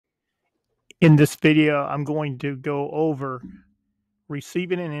In this video, I'm going to go over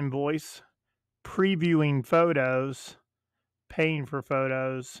receiving an invoice, previewing photos, paying for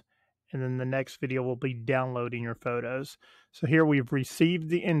photos, and then the next video will be downloading your photos. So here we've received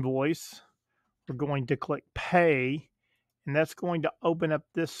the invoice. We're going to click pay, and that's going to open up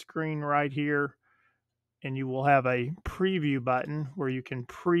this screen right here, and you will have a preview button where you can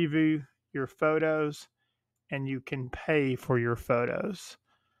preview your photos and you can pay for your photos.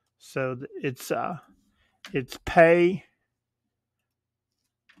 So it's pay,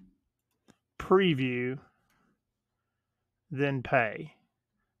 preview, then pay.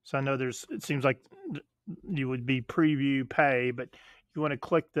 So I know it seems like you would be preview, pay, but you want to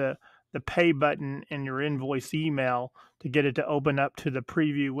click the pay button in your invoice email to get it to open up to the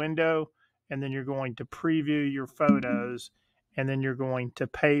preview window. And then you're going to preview your photos, and then you're going to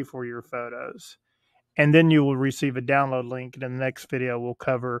pay for your photos. And then you will receive a download link. And in the next video, we'll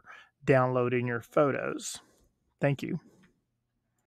cover downloading your photos. Thank you.